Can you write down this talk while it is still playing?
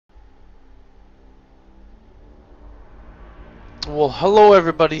Well, hello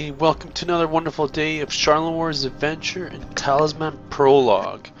everybody. Welcome to another wonderful day of Sharlen War's adventure in Talisman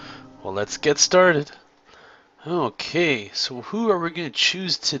Prologue. Well, let's get started. Okay, so who are we going to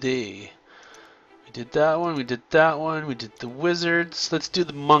choose today? We did that one, we did that one, we did the wizards. Let's do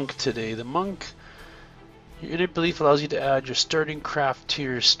the monk today. The monk, your inner belief allows you to add your starting craft to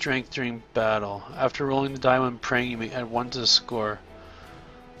your strength during battle. After rolling the die when praying, you may add 1 to the score.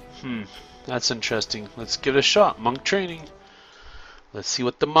 That's interesting. Let's give it a shot. Monk training. Let's see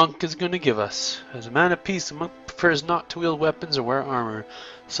what the monk is going to give us. As a man of peace, the monk prefers not to wield weapons or wear armor,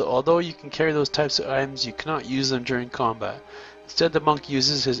 so although you can carry those types of items, you cannot use them during combat. Instead, the monk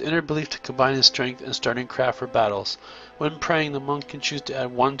uses his inner belief to combine his strength and starting craft for battles. When praying, the monk can choose to add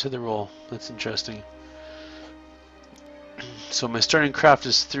 1 to the roll. That's interesting. So my starting craft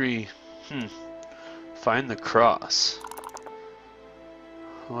is 3. Find the cross.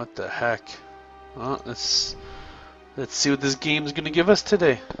 What the heck? Well, Let's see what this game is going to give us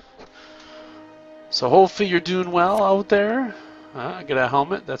today. So hopefully you're doing well out there. I got a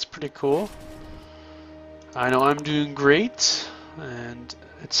helmet. That's pretty cool. I know I'm doing great. And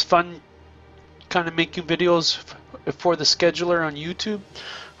it's fun kind of making videos for the scheduler on YouTube.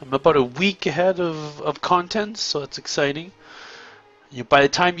 I'm about a week ahead of content, so it's exciting. By the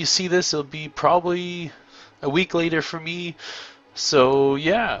time you see this, it'll be probably a week later for me. So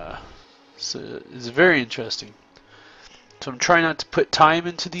yeah, so it's very interesting. So I'm trying not to put time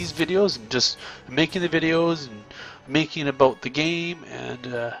into these videos and just making the videos and making about the game and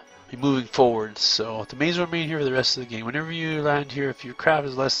be moving forward. So the maze will remain here for the rest of the game. Whenever you land here, if your craft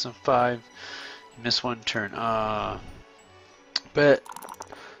is less than 5, you miss 1 turn. So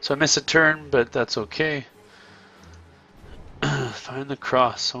I miss a turn, but that's okay. Find the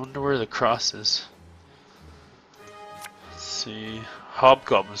cross. I wonder where the cross is. Let's see.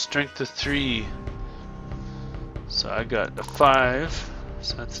 Hobgoblin, strength of 3. So I got a 5,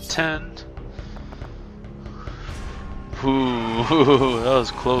 so that's a 10. Ooh, that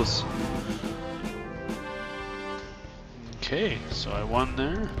was close. Okay, so I won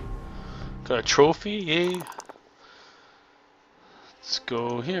there. Got a trophy, yay. Let's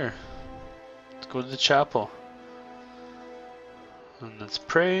go here. Let's go to the chapel. And let's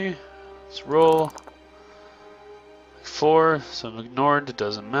pray. Let's roll. 4, so I'm ignored, it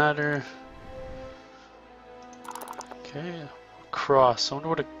doesn't matter. Okay, cross. I wonder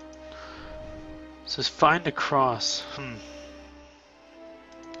what it says. Find a cross.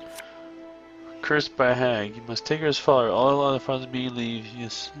 Cursed by a hag. You must take her as follower. All other fathers may leave.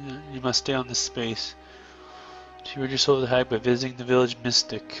 You must stay on this space. To rid your soul of the hag by visiting the village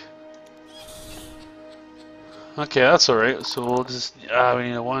mystic. Okay, that's alright. So we'll just we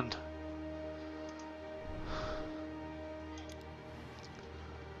need a 1.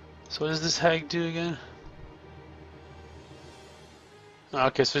 So what does this hag do again?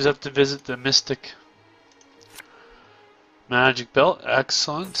 Okay, so we just have to visit the mystic. Magic belt,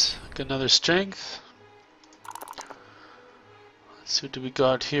 excellent. Got another strength. Let's see what do we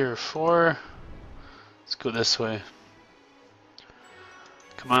got here. 4. Let's go this way.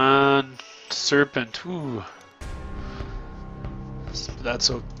 Come on, serpent. Ooh, that's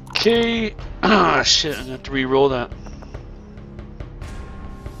okay. Ah, shit! I'm gonna have to re-roll that.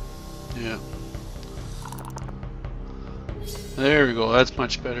 Yeah. There we go, that's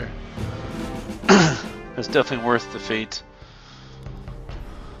much better. That's definitely worth the fate.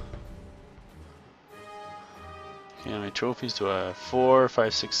 Okay, how many trophies do I have? 4,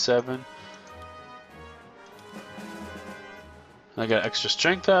 5, 6, 7. I got extra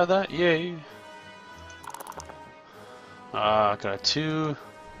strength out of that, yay! I got a 2.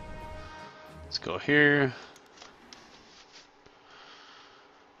 Let's go here.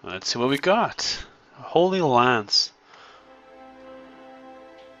 Let's see what we got. A Holy Lance.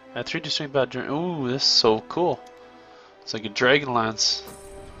 At 3 distinct bad journey. Ooh, this is so cool. It's like a dragon lance.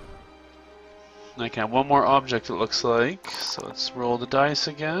 And I can have 1 more object, it looks like. So let's roll the dice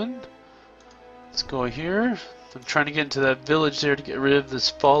again. Let's go here. I'm trying to get into that village there to get rid of this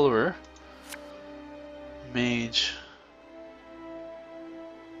follower. Mage.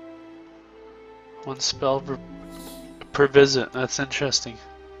 1 spell per visit. That's interesting.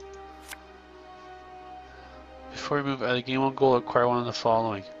 Before you move, either gain 1 gold or acquire 1 of the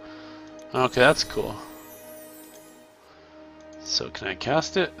following. Okay, that's cool. So can I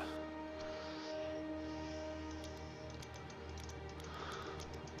cast it?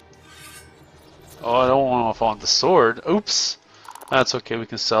 Oh, I don't want to want the sword. Oops. That's okay, we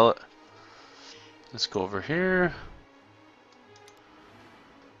can sell it. Let's go over here.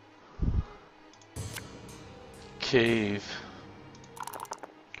 Cave.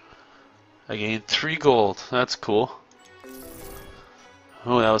 I gained 3 gold. That's cool.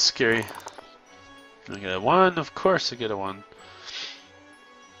 Oh, that was scary. I get a 1? Of course I get a 1.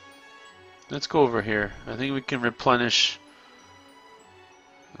 Let's go over here. I think we can replenish.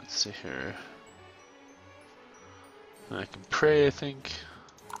 Let's see here. I can pray, I think.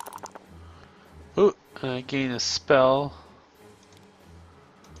 Oh, I gain a spell.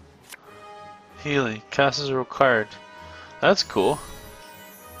 Healing. Cast is required. That's cool.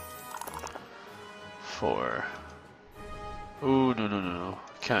 4. Ooh, no.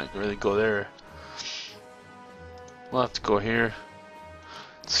 Can't really go there. We'll have to go here.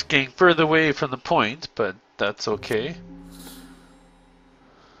 It's getting further away from the point, but that's okay.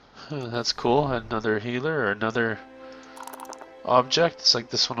 That's cool. Another healer or another object. It's like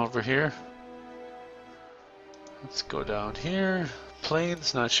this one over here. Let's go down here.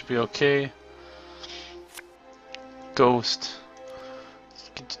 Planes, that should be okay. Ghost.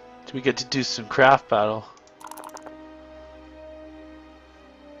 We get to do some craft battle.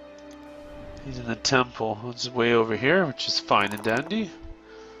 He's in the temple. It's way over here, which is fine and dandy.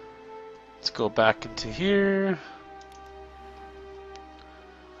 Let's go back into here.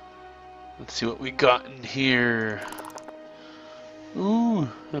 Let's see what we got in here. Ooh,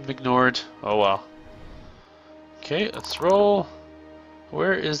 I'm ignored. Oh well. Okay, let's roll.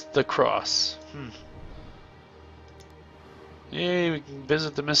 Where is the cross? Yay, we can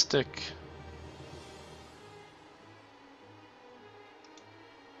visit the mystic.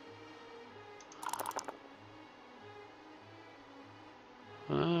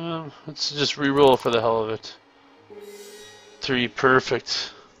 Let's just re-roll for the hell of it. 3,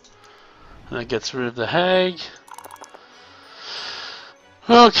 perfect. And that gets rid of the hag.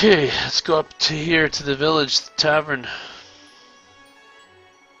 Okay, let's go up to here to the village, the tavern.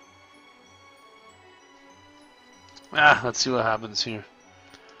 Let's see what happens here.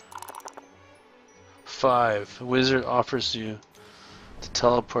 5. A wizard offers you to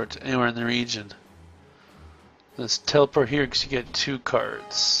teleport to anywhere in the region. Let's teleport here because you get 2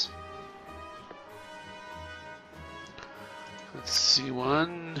 cards. Let's see,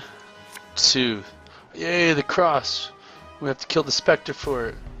 1, 2. Yay, the cross. We have to kill the specter for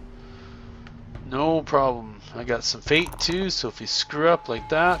it. No problem. I got some fate too, so if you screw up like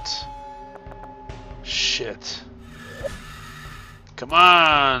that... Shit. Come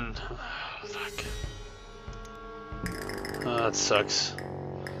on! Oh, fuck. Oh, that sucks.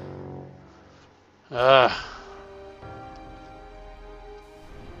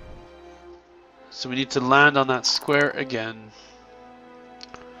 So we need to land on that square again.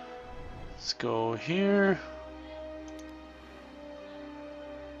 Let's go here.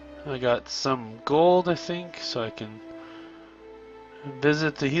 I got some gold, I think, so I can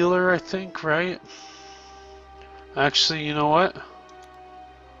visit the healer, I think, right? Actually, you know what?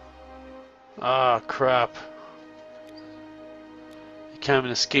 Ah, crap. You can't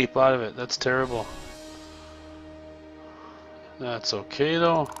even escape out of it. That's terrible. That's okay,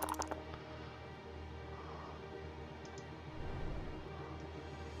 though.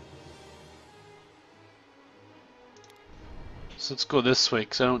 So let's go this way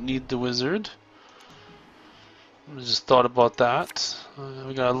because I don't need the wizard. I just thought about that.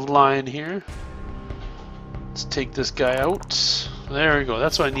 We got a lion here. Let's take this guy out. There we go.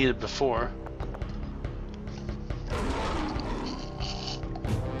 That's what I needed before.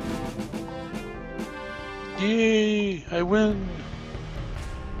 Yay! I win!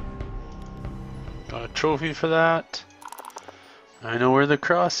 Got a trophy for that. I know where the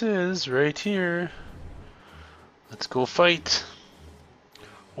cross is. Right here. Let's go fight.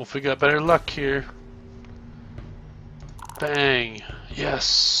 Hopefully we got better luck here. Bang.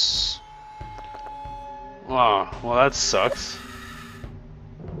 Yes. Wow. Well, that sucks.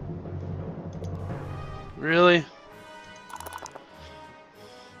 Really?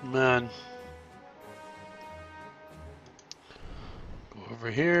 Man. Go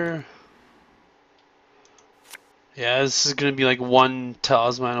over here. Yeah, this is gonna be like 1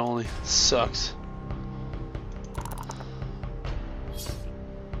 talisman only. Sucks.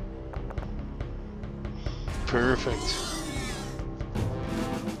 Perfect.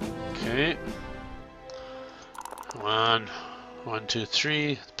 Okay. Come on. 1, 2,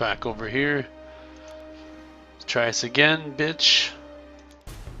 3. Back over here. Let's try this again, bitch.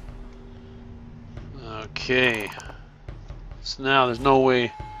 Okay. So now there's no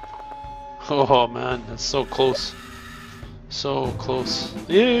way. Oh man, that's so close. So close.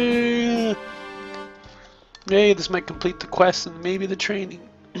 Yeah! Yay, this might complete the quest and maybe the training.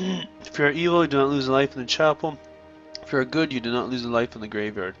 If you are evil, you do not lose a life in the chapel. If you are good, you do not lose a life in the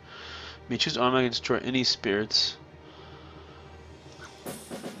graveyard. You may choose automatically to destroy any spirits.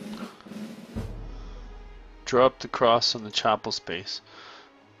 Draw up the cross on the chapel space.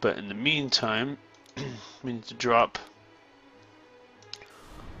 But in the meantime, we need to drop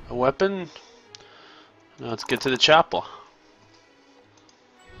a weapon. Now let's get to the chapel.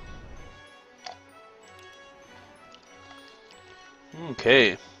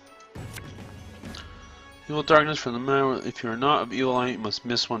 Okay. Evil darkness from the man. If you are not of evil light, you must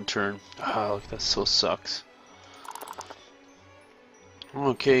miss one turn. Ah, look, that so sucks.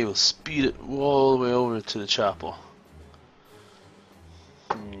 Okay, we'll speed it all the way over to the chapel.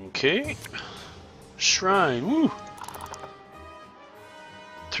 Okay. Shrine. Woo!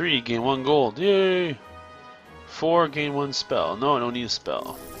 3, gain 1 gold. Yay! 4, gain 1 spell. No, I don't need a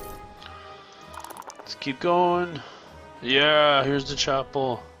spell. Let's keep going. Yeah, here's the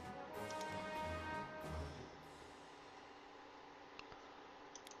chapel.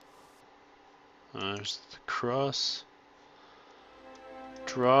 There's the cross.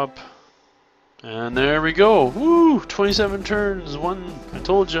 Drop. And there we go. Woo! 27 turns. I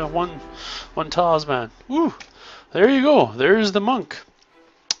told you, one talisman. Woo! There you go. There's the monk.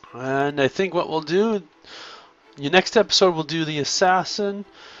 And I think what we'll do, your next episode we'll do the assassin,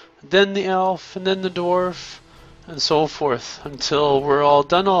 then the elf, and then the dwarf, and so forth until we're all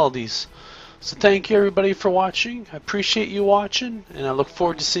done all these. So thank you everybody for watching. I appreciate you watching, and I look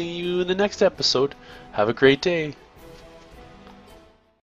forward to seeing you in the next episode. Have a great day.